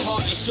free your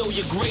heart and show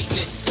your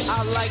greatness.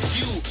 I, like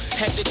you,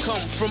 had to come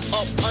from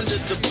up under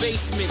the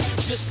basement,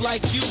 just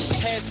like you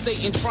had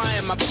Satan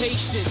trying my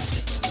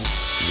patience.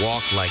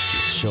 Walk like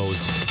you're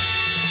chosen.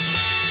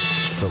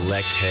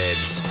 Select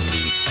heads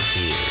meet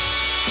here.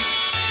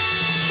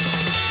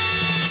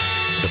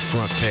 The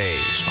front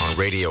page on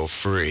Radio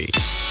Free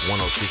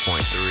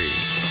 102.3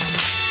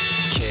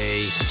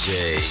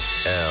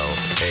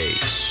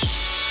 KJLH.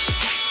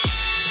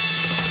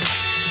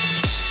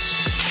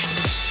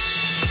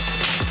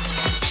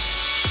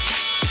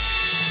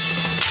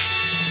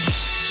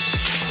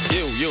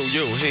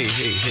 Yo, hey,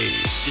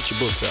 get your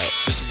books out.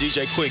 This is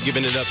DJ Quick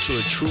giving it up to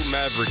a true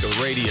maverick of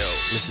radio,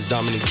 Mrs.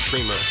 Dominique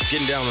Prima.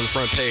 Getting down on the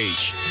front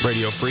page,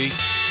 Radio Free,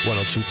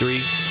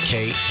 102.3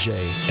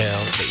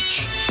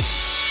 KJLH.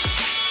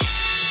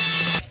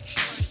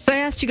 So I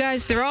asked you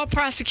guys, they're all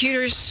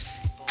prosecutors.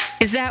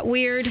 Is that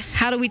weird?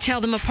 How do we tell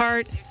them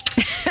apart?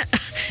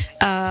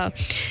 Nana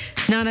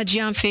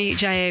Gyamfi,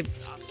 Jaye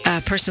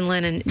Person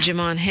Lynn, and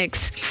Jamon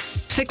Hicks.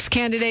 6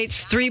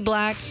 candidates, 3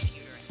 black,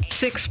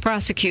 6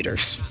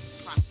 prosecutors.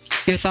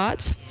 Your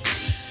thoughts?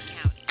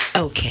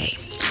 Okay.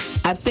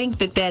 I think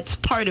that's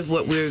part of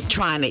what we're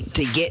trying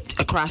to get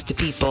across to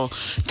people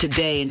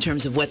today in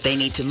terms of what they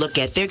need to look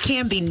at. There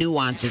can be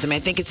nuances. I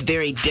think it's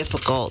very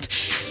difficult,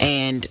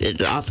 and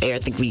off air, I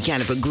think we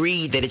kind of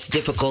agreed that it's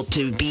difficult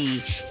to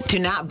be to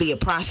not be a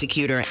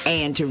prosecutor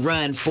and to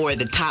run for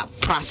the top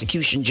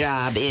prosecution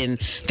job in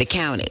the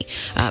county.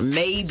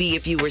 Maybe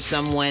if you were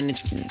someone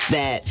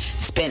that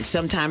spent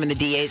some time in the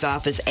DA's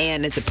office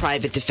and as a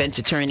private defense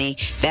attorney,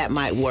 that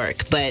might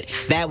work. But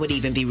that would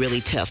even be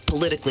really tough.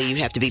 Politically, you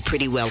have to be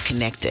pretty well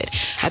connected.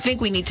 I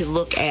think we need to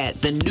look at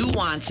the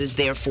nuances,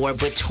 therefore,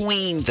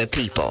 between the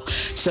people.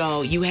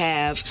 So you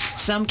have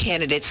some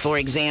candidates, for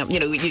example,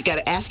 you got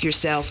to ask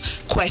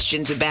yourself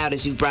questions about,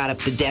 as you brought up,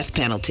 the death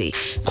penalty,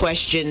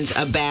 questions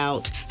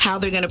about how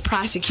they're going to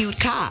prosecute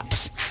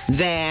cops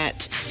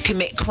that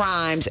commit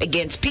crimes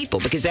against people,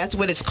 because that's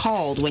what it's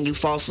called when you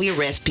falsely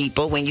arrest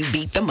people, when you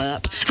beat them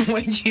up,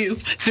 when you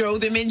throw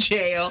them in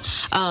jail,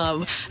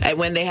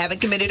 when they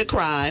haven't committed a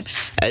crime.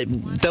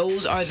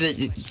 Those are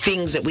the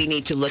things that we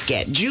need to look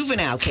at.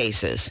 Juvenile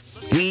cases.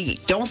 We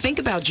don't think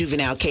about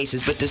juvenile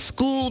cases, but the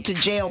school to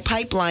jail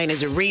pipeline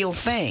is a real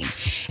thing.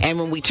 And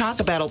when we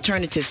talk about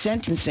alternative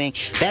sentencing,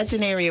 that's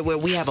an area where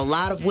we have a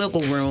lot of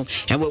wiggle room,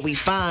 and what we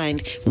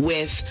find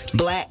with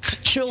black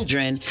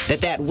children,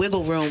 that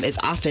wiggle room is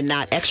often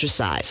not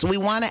exercised. So we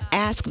want to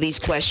ask these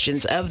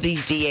questions of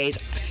these DAs.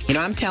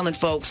 I'm telling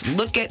folks,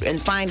 look at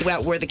and find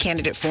out where the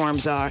candidate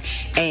forums are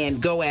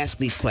and go ask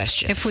these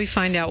questions. If we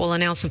find out, we'll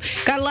announce them.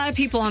 Got a lot of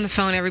people on the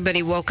phone.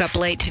 Everybody woke up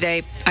late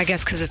today, I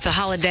guess because it's a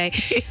holiday.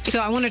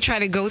 So I want to try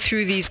to go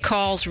through these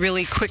calls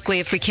really quickly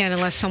if we can,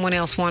 unless someone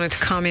else wanted to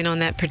comment on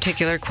that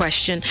particular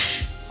question.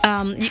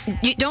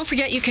 You don't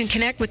forget, you can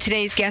connect with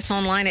today's guests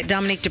online at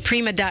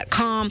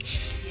DominiqueDePrima.com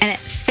and at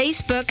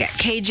Facebook at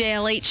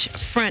KJLH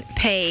front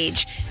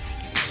page.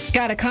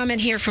 Got a comment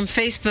here from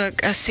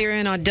Facebook.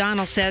 Syrian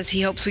O'Donnell says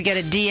he hopes we get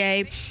a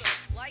DA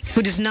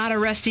who does not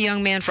arrest a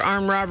young man for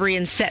armed robbery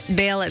and set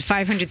bail at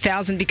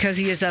 $500,000 because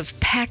he is of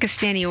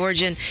Pakistani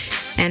origin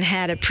and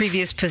had a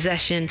previous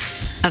possession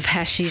of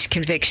hashish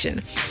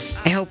conviction.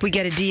 I hope we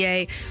get a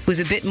DA who's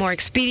a bit more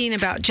expedient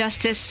about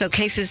justice so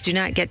cases do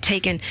not get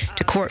taken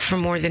to court for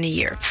more than a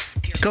year.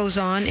 Goes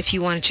on. If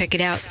you want to check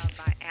it out,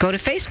 go to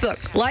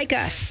Facebook. Like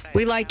us.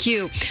 We like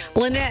you.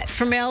 Lynette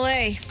from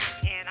L.A.,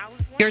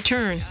 your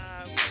turn.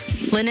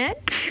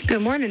 Lynette?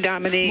 Good morning,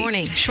 Dominique.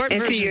 Morning. Short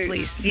version,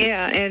 please.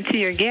 Yeah, and to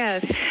your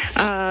guest,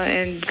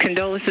 and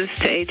condolences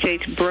to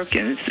H.H.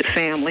 Brookins'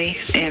 family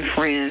and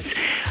friends.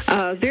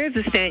 There's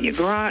a Stand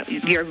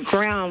Your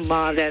Ground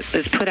law that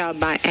is put out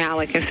by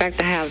ALEC. In fact,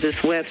 I have this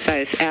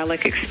website. It's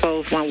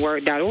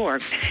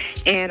alecexposeoneword.org.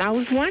 And I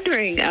was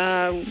wondering,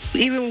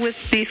 even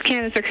with these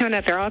candidates that are coming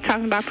up, they're all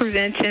talking about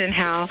prevention and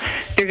how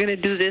they're going to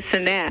do this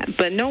and that.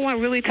 But no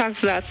one really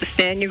talks about the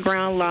Stand Your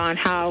Ground law and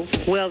how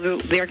well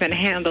they're going to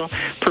handle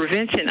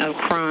prevention of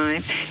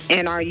crime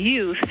and our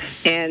youth.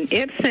 And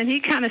Ibsen, he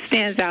kind of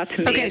stands out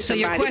to me. Okay, so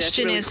your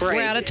question is,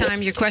 we're out of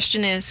time. Your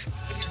question is?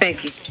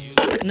 Thank you.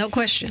 No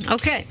question.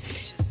 Okay.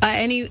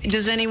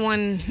 Does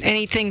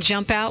anything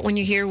jump out when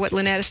you hear what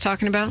Lynette is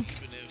talking about?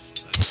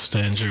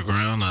 Stand your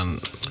ground.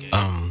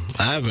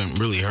 I haven't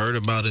really heard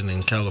about it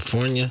in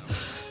California.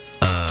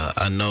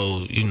 I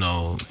know,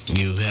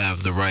 you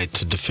have the right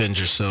to defend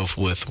yourself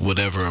with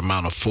whatever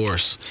amount of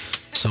force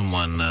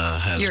someone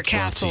has your brought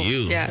castle, to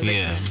you.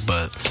 yeah,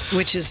 but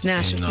which is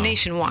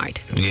nationwide.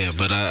 Yeah,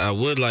 but I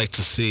would like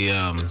to see,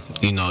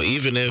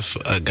 even if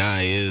a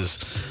guy is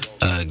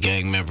a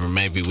gang member,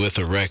 maybe with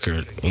a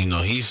record,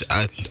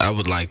 I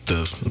would like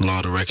the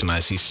law to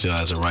recognize he still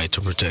has a right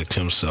to protect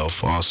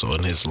himself also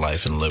in his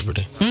life and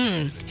liberty.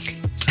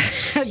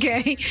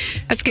 Okay,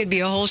 that's going to be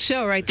a whole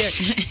show right there.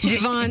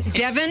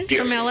 Devin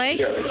from L.A.?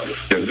 Yeah,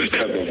 this is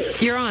Devin.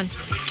 You're on.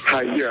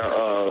 Hi,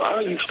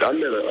 I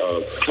met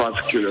a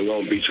prosecutor in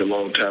Long Beach a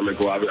long time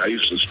ago. I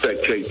used to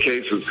spectate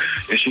cases,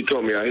 and she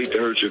told me, I hate to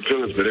hurt your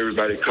feelings, but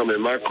everybody come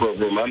in my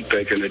courtroom, I'm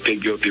thinking that they're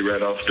guilty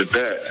right off the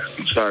bat.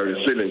 I'm sorry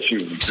to say that. She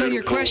was beautiful. So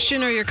your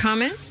question or your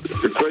comment?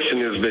 The question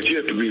is that you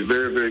have to be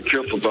very, very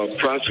careful about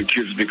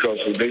prosecutors because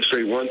they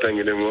say one thing,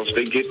 and then once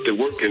they get to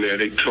work in there,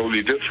 they're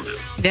totally different.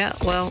 Yeah,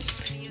 well...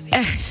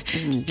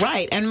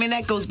 Right. I mean,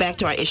 that goes back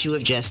to our issue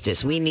of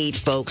justice. We need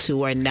folks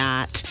who are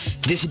not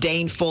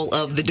disdainful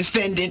of the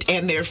defendant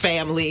and their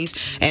families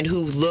and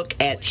who look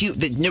at,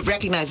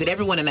 recognize that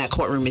everyone in that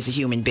courtroom is a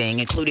human being,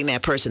 including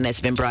that person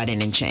that's been brought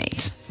in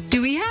chains.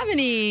 Do we have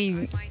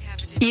any,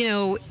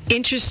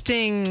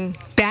 interesting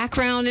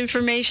background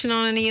information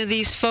on any of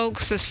these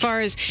folks as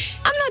far as,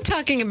 I'm not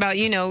talking about,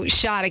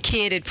 shot a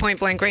kid at point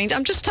blank range.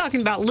 I'm just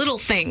talking about little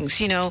things,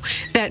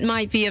 that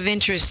might be of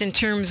interest in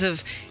terms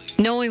of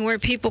knowing where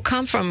people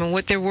come from and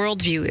what their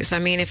worldview is. I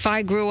mean, if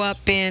I grew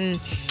up in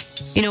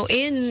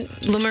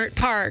Leimert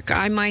Park,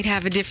 I might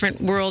have a different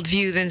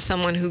worldview than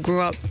someone who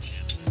grew up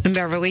in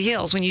Beverly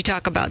Hills. When you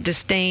talk about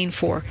disdain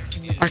for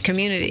our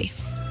community,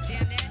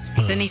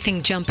 does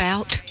anything jump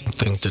out? I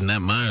think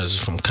Danette Myers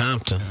is from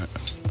Compton.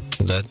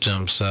 That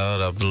jumps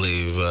out. I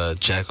believe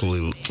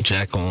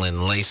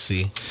Jacqueline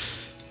Lacey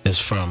is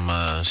from,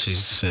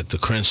 she's at the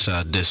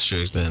Crenshaw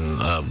District, and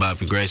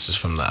Bobby Grace is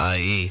from the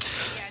IE.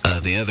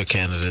 The other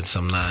candidates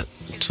I'm not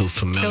too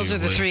familiar with. Those are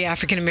the three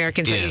African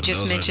Americans that you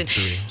just mentioned.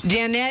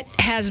 Danette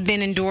has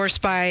been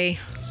endorsed by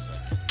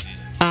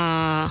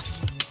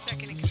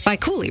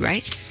Cooley,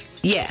 right?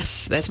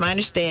 Yes, that's my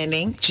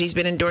understanding. She's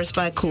been endorsed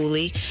by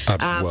Cooley.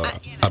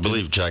 I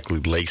believe Jackie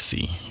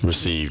Lacey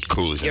received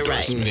Cooley's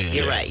endorsement.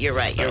 You're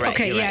right.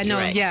 Okay,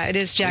 it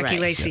is Jackie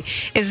Lacey.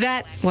 Is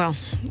that, well,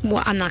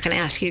 I'm not going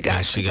to ask you guys.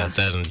 Yeah, she got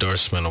that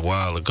endorsement a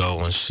while ago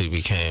when she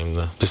became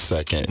the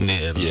second.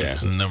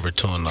 Number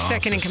 2 in the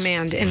second office. in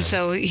command, and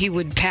so he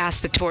would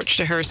pass the torch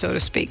to her, so to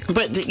speak.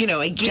 But,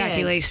 again...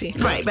 Jackie Lacey.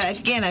 Right, but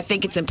again, I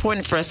think it's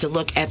important for us to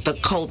look at the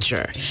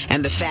culture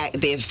and the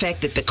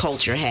effect that the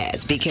culture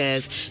has,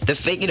 because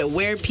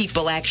where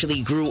people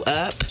actually grew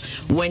up,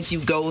 once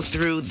you go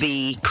through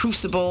the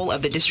crucible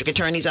of the district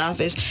attorney's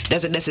office,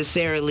 doesn't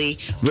necessarily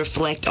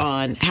reflect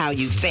on how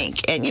you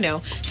think. And,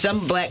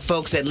 some black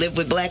folks that live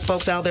with black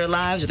folks all their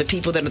lives are the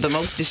people that are the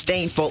most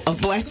disdainful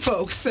of black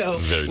folks. So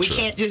we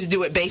can't just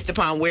do it based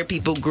upon where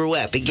people grew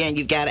up. Again,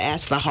 you've got to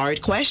ask the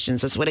hard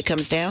questions. That's what it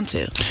comes down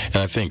to. And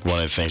I think one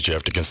of the things you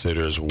have to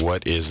consider is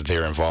what is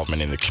their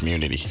involvement in the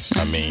community.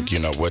 I mean,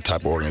 what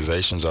type of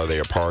organizations are they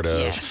a part of?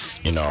 Yes.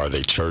 Are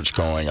they church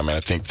going? I mean, I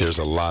think there's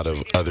a lot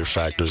of other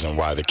factors in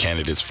why the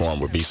candidates forum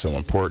would be so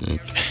important.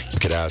 You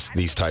could ask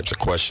these types of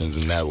questions,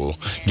 and that will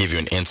give you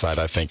an insight,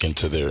 I think,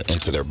 into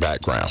their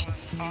background.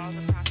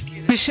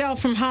 Michelle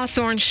from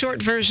Hawthorne,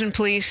 short version,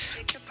 please.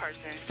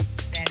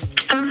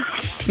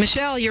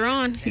 Michelle, you're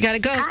on. You got to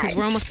go because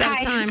we're almost out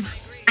of time.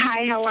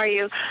 Hi, how are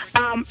you?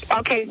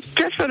 Okay,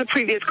 just for the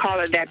previous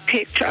caller that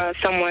picked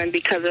someone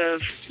because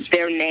of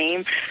their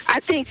name, I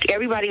think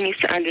everybody needs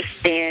to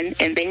understand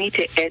and they need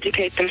to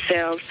educate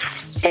themselves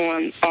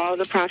on all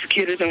the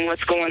prosecutors and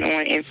what's going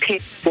on and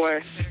pick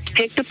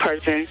the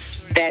person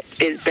that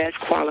is best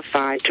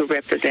qualified to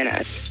represent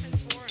us.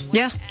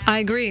 Yeah, I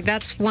agree.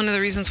 That's one of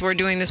the reasons we're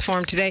doing this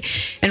forum today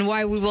and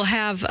why we will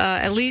have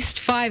at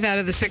least 5 out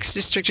of the 6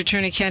 district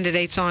attorney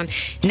candidates on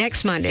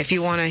next Monday if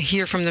you want to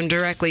hear from them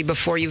directly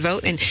before you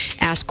vote and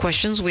ask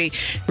questions. We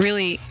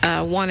really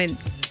wanted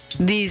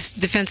these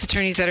defense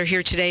attorneys that are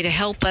here today to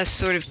help us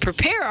sort of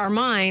prepare our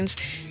minds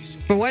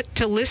for what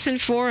to listen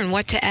for and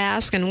what to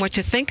ask and what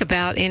to think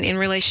about in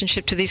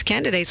relationship to these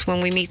candidates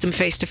when we meet them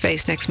face to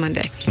face next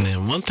Monday.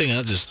 And one thing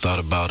I just thought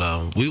about,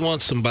 we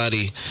want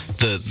somebody,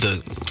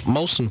 the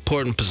most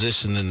important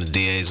position in the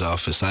DA's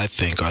office, I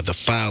think, are the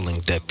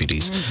filing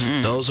deputies.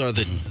 Mm-hmm. Those are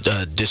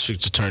the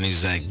district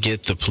attorneys that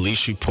get the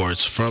police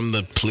reports from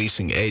the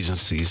policing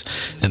agencies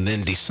and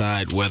then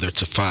decide whether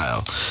to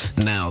file.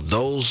 Now,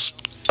 those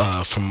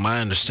from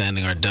my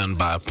understanding, are done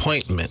by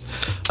appointment.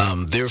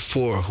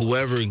 Therefore,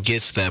 whoever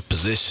gets that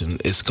position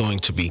is going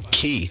to be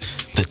key,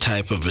 the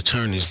type of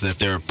attorneys that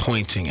they're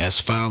appointing as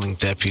filing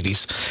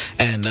deputies.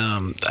 And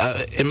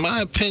in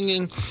my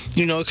opinion,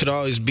 it could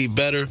always be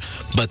better,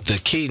 but the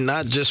key,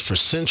 not just for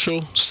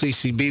Central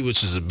CCB,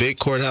 which is a big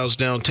courthouse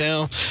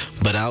downtown,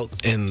 but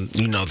out in,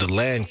 the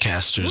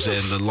Lancasters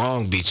and the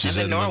Long Beaches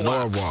and the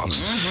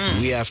Norwalks.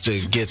 Mm-hmm. We have to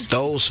get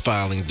those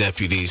filing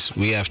deputies.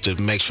 We have to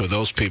make sure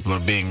those people are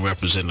being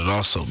represented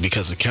also,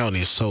 because the county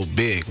is so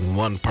big,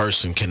 one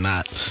person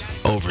cannot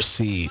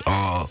oversee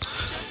all,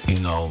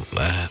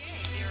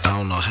 I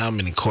don't know how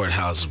many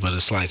courthouses, but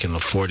it's like in the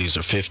 40s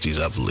or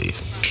 50s, I believe.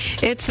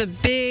 It's a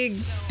big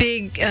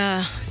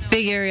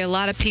area, a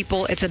lot of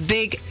people. It's a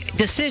big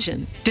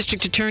decision.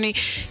 District attorney,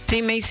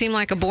 it may seem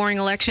like a boring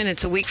election.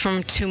 It's a week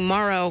from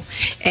tomorrow,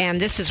 and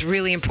this is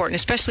really important,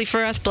 especially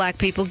for us black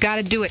people. Got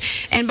to do it.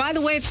 And by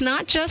the way, it's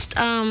not just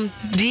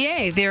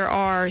DA. There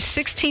are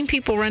 16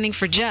 people running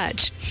for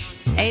judge.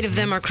 8 of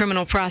them are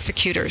criminal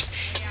prosecutors.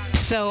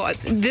 So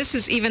this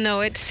is, even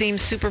though it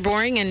seems super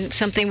boring and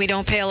something we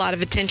don't pay a lot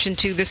of attention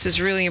to, this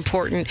is really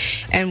important,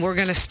 and we're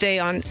going to stay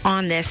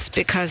on this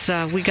because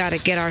we got to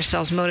get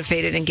ourselves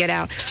motivated and get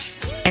out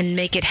and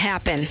make it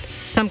happen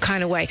some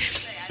kind of way.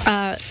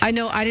 I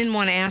know I didn't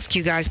want to ask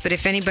you guys, but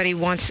if anybody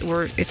wants,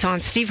 it's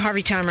on Steve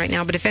Harvey time right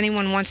now, but if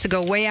anyone wants to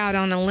go way out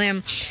on a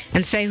limb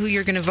and say who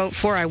you're going to vote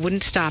for, I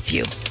wouldn't stop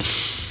you.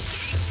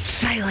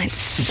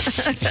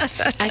 Silence.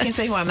 I can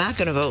say who I'm not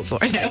going to vote for.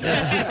 No.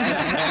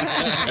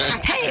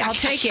 Hey, I'll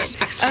take it.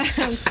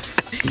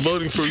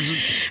 Voting for you.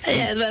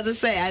 Yeah, I was about to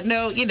say, I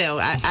know,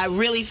 I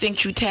really think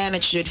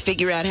Trutana should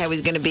figure out how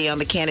he's going to be on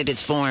the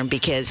candidates forum,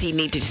 because he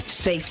needs to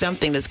say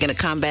something that's going to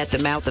combat the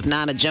mouth of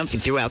Nana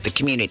Jumphy throughout the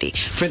community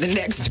for the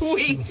next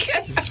week.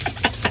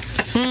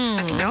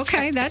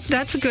 Okay,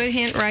 that's a good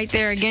hint right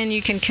there. Again,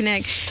 you can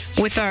connect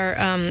with our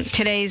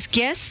today's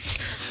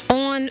guests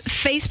on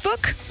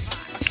Facebook.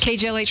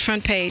 KJLH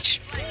front page.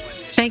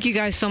 Thank you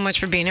guys so much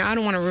for being here. I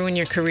don't want to ruin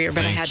your career,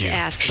 but I had to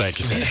ask. Thank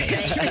you.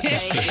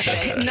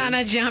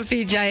 Nana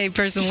Jumphy, Jahe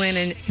Person Lynn,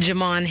 and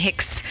Jamon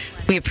Hicks.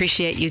 We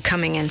appreciate you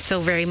coming in so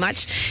very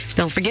much.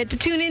 Don't forget to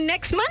tune in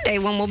next Monday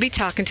when we'll be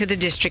talking to the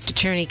district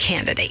attorney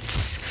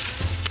candidates.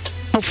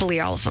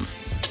 Hopefully all of them,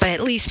 but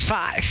at least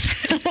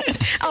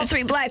 5. All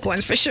 3 black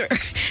ones for sure.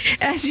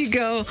 As you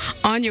go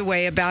on your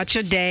way about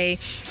your day,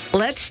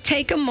 let's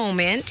take a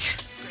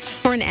moment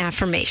for an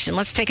affirmation.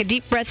 Let's take a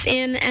deep breath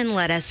in and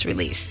let us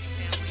release.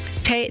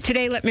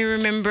 Today, let me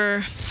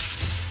remember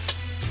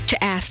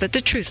to ask that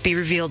the truth be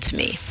revealed to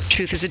me.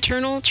 Truth is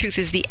eternal. Truth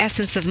is the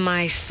essence of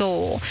my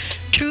soul.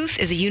 Truth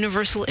is a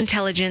universal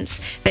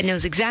intelligence that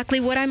knows exactly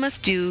what I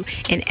must do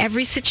in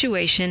every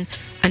situation,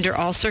 under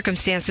all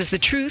circumstances. The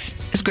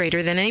truth is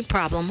greater than any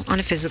problem on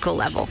a physical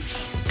level.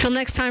 Till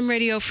next time,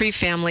 Radio Free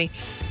family,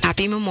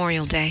 happy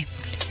Memorial Day.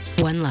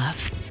 One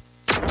love.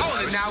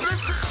 Now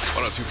listen.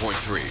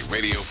 102.3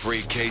 Radio Free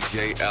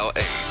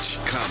KJLH,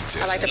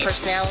 Compton. I like the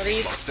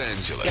personalities, Los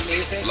Angeles, the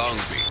music, Long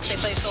Beach. They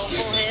play soulful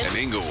hits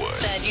and Inglewood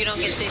that you don't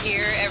get to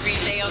hear every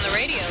day on the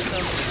radio. So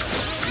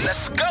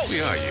let's go. We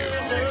are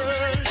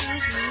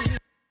you.